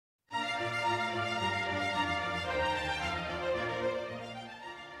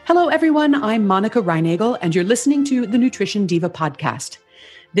Hello, everyone. I'm Monica Reinagel, and you're listening to the Nutrition Diva podcast.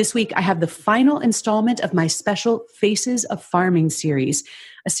 This week, I have the final installment of my special Faces of Farming series,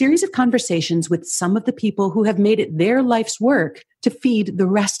 a series of conversations with some of the people who have made it their life's work to feed the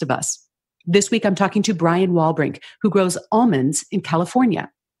rest of us. This week, I'm talking to Brian Walbrink, who grows almonds in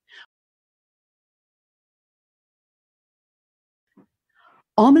California.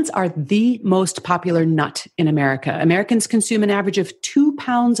 Almonds are the most popular nut in America. Americans consume an average of 2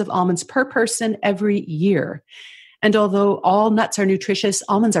 pounds of almonds per person every year. And although all nuts are nutritious,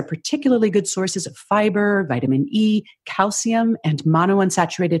 almonds are particularly good sources of fiber, vitamin E, calcium, and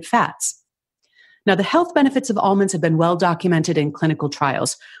monounsaturated fats. Now, the health benefits of almonds have been well documented in clinical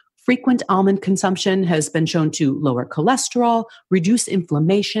trials. Frequent almond consumption has been shown to lower cholesterol, reduce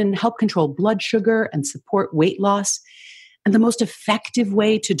inflammation, help control blood sugar, and support weight loss. And the most effective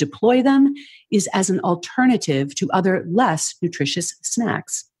way to deploy them is as an alternative to other less nutritious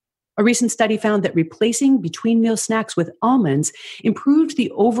snacks. A recent study found that replacing between meal snacks with almonds improved the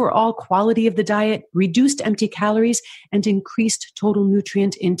overall quality of the diet, reduced empty calories, and increased total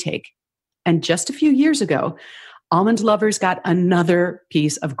nutrient intake. And just a few years ago, almond lovers got another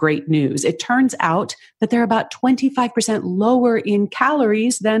piece of great news. It turns out that they're about 25% lower in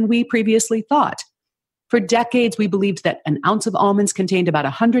calories than we previously thought. For decades, we believed that an ounce of almonds contained about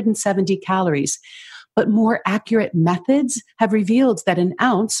 170 calories. But more accurate methods have revealed that an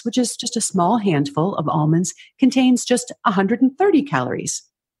ounce, which is just a small handful of almonds, contains just 130 calories.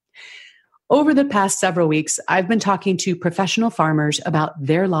 Over the past several weeks, I've been talking to professional farmers about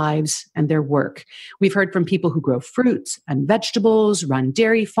their lives and their work. We've heard from people who grow fruits and vegetables, run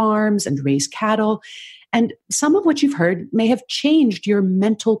dairy farms, and raise cattle. And some of what you've heard may have changed your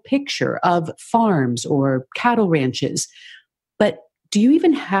mental picture of farms or cattle ranches. But do you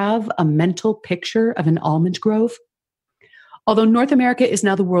even have a mental picture of an almond grove? Although North America is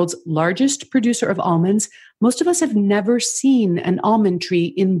now the world's largest producer of almonds, most of us have never seen an almond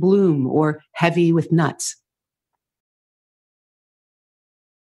tree in bloom or heavy with nuts.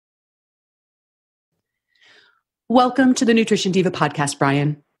 Welcome to the Nutrition Diva podcast,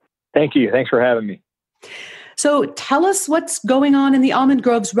 Brian. Thank you. Thanks for having me. So tell us what's going on in the almond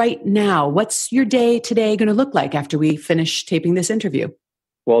groves right now. What's your day today going to look like after we finish taping this interview?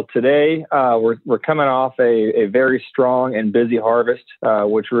 Well, today we're coming off a very strong and busy harvest,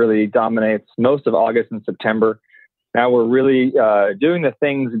 which really dominates most of August and September. Now we're really doing the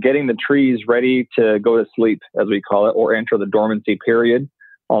things, getting the trees ready to go to sleep, as we call it, or enter the dormancy period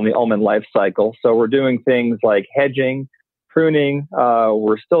on the almond life cycle. So we're doing things like hedging, pruning.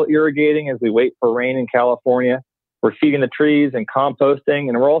 We're still irrigating as we wait for rain in California. We're feeding the trees and composting,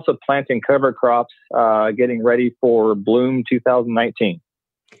 and we're also planting cover crops, getting ready for bloom 2019.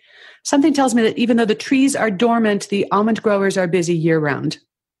 Something tells me that even though the trees are dormant, the almond growers are busy year-round.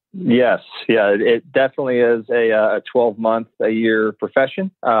 Yes. Yeah, it definitely is a 12-month-a-year profession,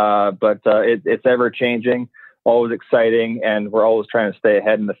 but it's ever-changing, always exciting, and we're always trying to stay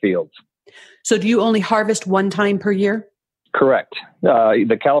ahead in the fields. So do you only harvest one time per year? Correct.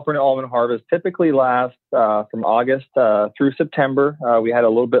 The California almond harvest typically lasts from August through September. We had a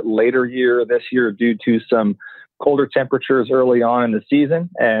little bit later year this year due to some colder temperatures early on in the season,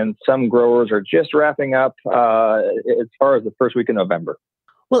 and some growers are just wrapping up as far as the first week of November.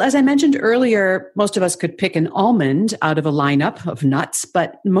 Well, as I mentioned earlier, most of us could pick an almond out of a lineup of nuts,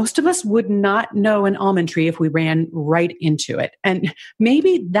 but most of us would not know an almond tree if we ran right into it. And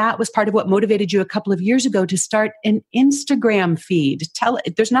maybe that was part of what motivated you a couple of years ago to start an Instagram feed.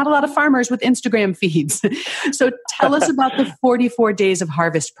 There's not a lot of farmers with Instagram feeds. So tell us about the 44 Days of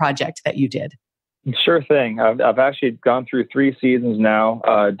Harvest project that you did. Sure thing. I've actually gone through 3 seasons now,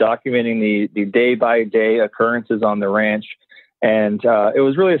 documenting the day-by-day occurrences on the ranch. And it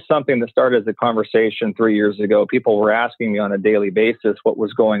was really something that started as a conversation 3 years ago. People were asking me on a daily basis what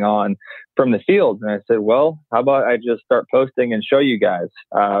was going on from the fields. And I said, well, how about I just start posting and show you guys?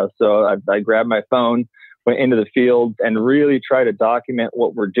 So I grabbed my phone, went into the fields, and really try to document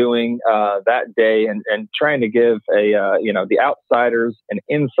what we're doing that day, and trying to give the outsiders an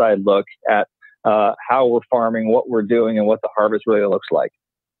inside look at how we're farming, what we're doing, and what the harvest really looks like.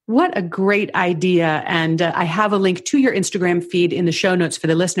 What a great idea. And I have a link to your Instagram feed in the show notes for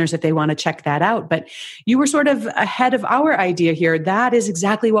the listeners if they want to check that out. But you were sort of ahead of our idea here. That is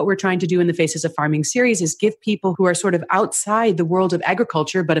exactly what we're trying to do in the Faces of Farming series, is give people who are sort of outside the world of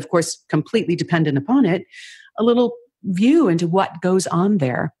agriculture, but of course completely dependent upon it, a little view into what goes on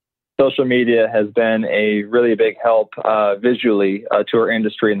there. Social media has been a really big help visually to our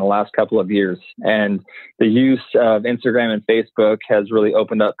industry in the last couple of years. And the use of Instagram and Facebook has really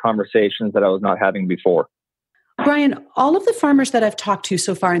opened up conversations that I was not having before. Brian, all of the farmers that I've talked to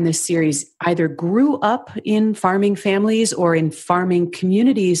so far in this series either grew up in farming families or in farming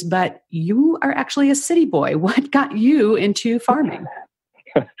communities, but you are actually a city boy. What got you into farming?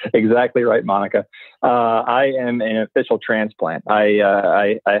 Exactly right, Monica. I am an official transplant.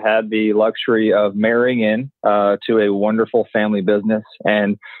 I had the luxury of marrying in to a wonderful family business,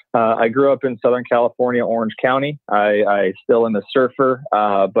 and I grew up in Southern California, Orange County. I still am a surfer,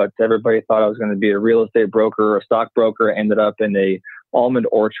 but everybody thought I was going to be a real estate broker or a stockbroker. Ended up in a almond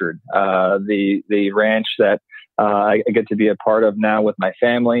orchard, the ranch that I get to be a part of now with my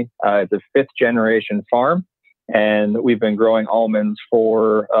family. It's a fifth generation farm. And we've been growing almonds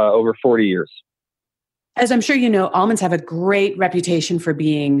for over 40 years. As I'm sure you know, almonds have a great reputation for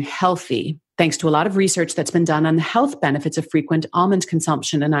being healthy, thanks to a lot of research that's been done on the health benefits of frequent almond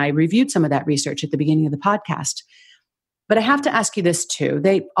consumption. And I reviewed some of that research at the beginning of the podcast. But I have to ask you this too.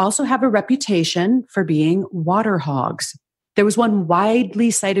 They also have a reputation for being water hogs. There was one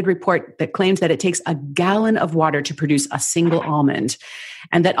widely cited report that claims that it takes a gallon of water to produce a single almond,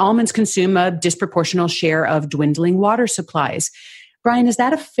 and that almonds consume a disproportional share of dwindling water supplies. Brian, is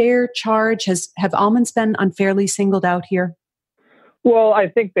that a fair charge? Have almonds been unfairly singled out here? Well, I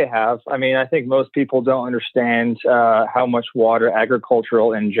think they have. I mean, I think most people don't understand how much water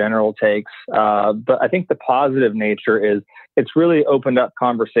agricultural in general takes. But I think the positive nature is it's really opened up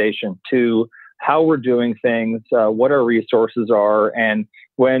conversation to how we're doing things, what our resources are. And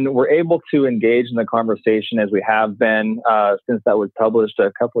when we're able to engage in the conversation as we have been since that was published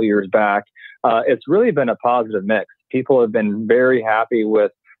a couple of years back, it's really been a positive mix. People have been very happy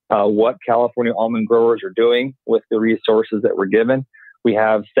with what California almond growers are doing with the resources that we're given. We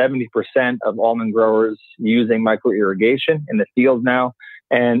have 70% of almond growers using microirrigation in the field now.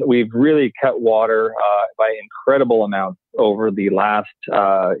 And we've really cut water by incredible amounts over the last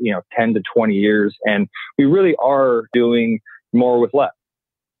 10 to 20 years. And we really are doing more with less.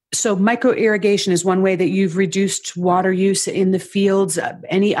 So microirrigation is one way that you've reduced water use in the fields.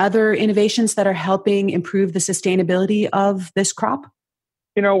 Any other innovations that are helping improve the sustainability of this crop?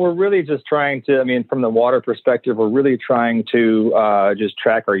 You know, we're really just trying to, from the water perspective, we're really trying to just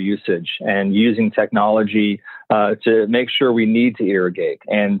track our usage and using technology to make sure we need to irrigate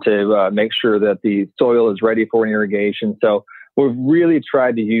and to make sure that the soil is ready for an irrigation. So we've really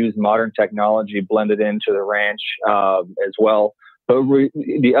tried to use modern technology blended into the ranch as well. But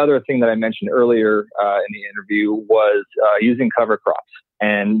the other thing that I mentioned earlier in the interview was using cover crops.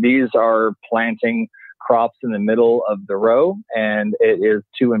 And these are planting crops in the middle of the row, and it is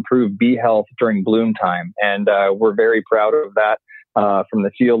to improve bee health during bloom time. And we're very proud of that from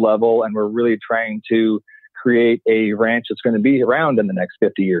the field level, and we're really trying to create a ranch that's going to be around in the next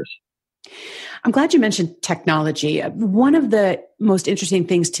 50 years. I'm glad you mentioned technology. One of the most interesting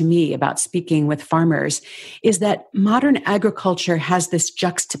things to me about speaking with farmers is that modern agriculture has this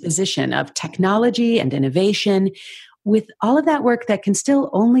juxtaposition of technology and innovation with all of that work that can still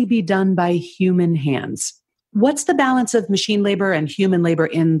only be done by human hands. What's the balance of machine labor and human labor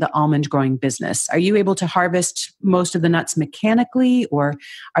in the almond growing business? Are you able to harvest most of the nuts mechanically, or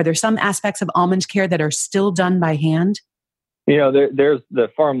are there some aspects of almond care that are still done by hand? You know, there's the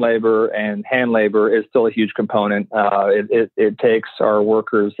farm labor, and hand labor is still a huge component. It takes our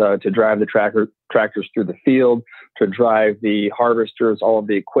workers to drive the tractors through the field, to drive the harvesters, all of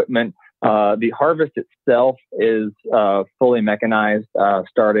the equipment. The harvest itself is fully mechanized,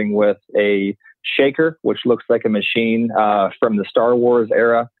 starting with a shaker, which looks like a machine from the Star Wars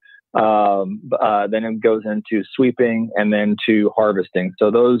era. Then it goes into sweeping and then to harvesting. So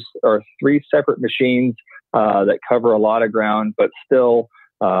those are three separate machines that cover a lot of ground, but still,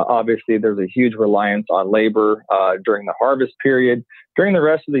 obviously, there's a huge reliance on labor during the harvest period. During the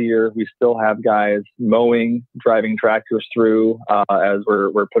rest of the year, we still have guys mowing, driving tractors through as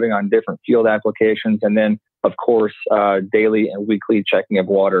we're putting on different field applications. And then, of course, daily and weekly checking of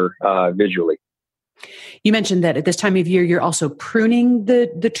water visually. You mentioned that at this time of year, you're also pruning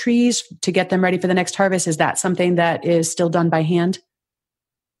the trees to get them ready for the next harvest. Is that something that is still done by hand?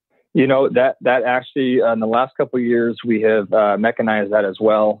 You know, that actually, in the last couple of years, we have mechanized that as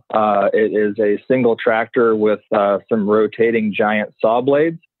well. It is a single tractor with some rotating giant saw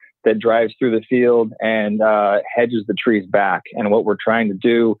blades that drives through the field and hedges the trees back. And what we're trying to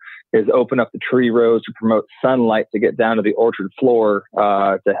do is open up the tree rows to promote sunlight to get down to the orchard floor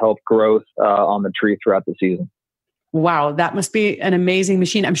to help growth on the tree throughout the season. Wow, that must be an amazing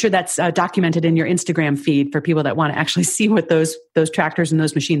machine. I'm sure that's documented in your Instagram feed for people that want to actually see what those tractors and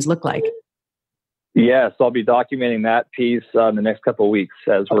those machines look like. Yes, I'll be documenting that piece in the next couple of weeks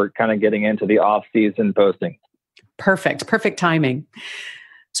as we're kind of getting into the off-season posting. Perfect timing.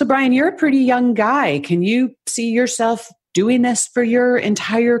 So, Brian, you're a pretty young guy. Can you see yourself doing this for your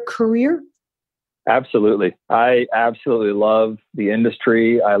entire career? Absolutely. I absolutely love the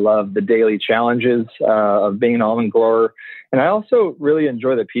industry. I love the daily challenges of being an almond grower. And I also really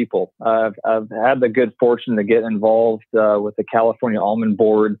enjoy the people. I've had the good fortune to get involved with the California Almond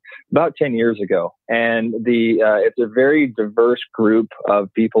Board about 10 years ago. And it's a very diverse group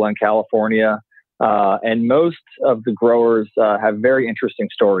of people in California. And most of the growers have very interesting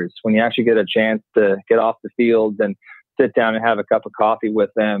stories. When you actually get a chance to get off the field and sit down and have a cup of coffee with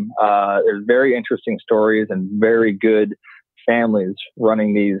them, there's very interesting stories and very good families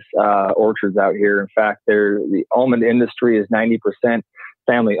running these orchards out here. In fact, the almond industry is 90%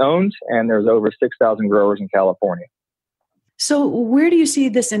 family owned, and there's over 6,000 growers in California. So where do you see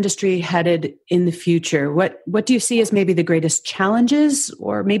this industry headed in the future? What do you see as maybe the greatest challenges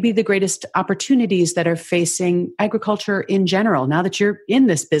or maybe the greatest opportunities that are facing agriculture in general now that you're in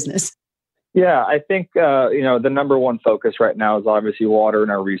this business? Yeah, I think, the number one focus right now is obviously water and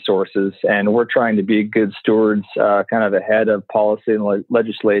our resources. And we're trying to be good stewards, kind of ahead of policy and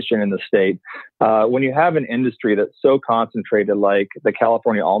legislation in the state. When you have an industry that's so concentrated like the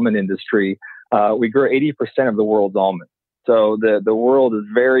California almond industry, we grow 80% of the world's almonds. So the world is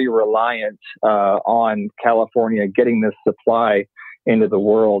very reliant on California getting this supply into the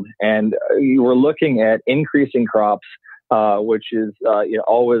world. And we're looking at increasing crops, which is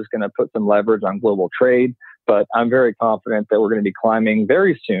always going to put some leverage on global trade. But I'm very confident that we're going to be climbing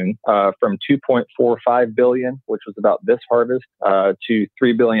very soon from 2.45 billion, which was about this harvest, to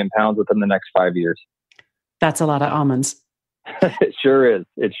 3 billion pounds within the next 5 years. That's a lot of almonds. It sure is.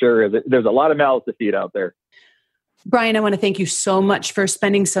 It sure is. There's a lot of mouths to feed out there. Brian, I want to thank you so much for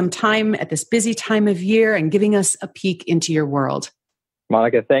spending some time at this busy time of year and giving us a peek into your world.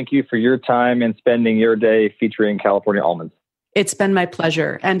 Monica, thank you for your time and spending your day featuring California almonds. It's been my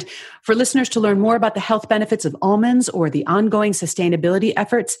pleasure. And for listeners to learn more about the health benefits of almonds or the ongoing sustainability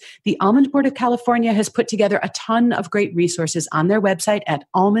efforts, the Almond Board of California has put together a ton of great resources on their website at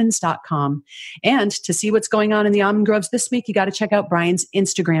almonds.com. And to see what's going on in the almond groves this week, you got to check out Brian's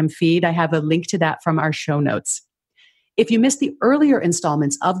Instagram feed. I have a link to that from our show notes. If you missed the earlier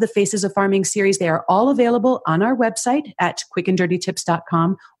installments of the Faces of Farming series, they are all available on our website at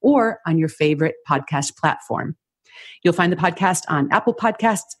quickanddirtytips.com or on your favorite podcast platform. You'll find the podcast on Apple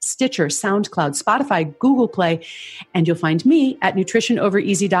Podcasts, Stitcher, SoundCloud, Spotify, Google Play, and you'll find me at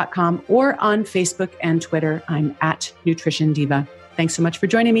nutritionovereasy.com or on Facebook and Twitter. I'm at Nutrition Diva. Thanks so much for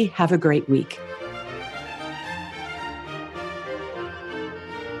joining me. Have a great week.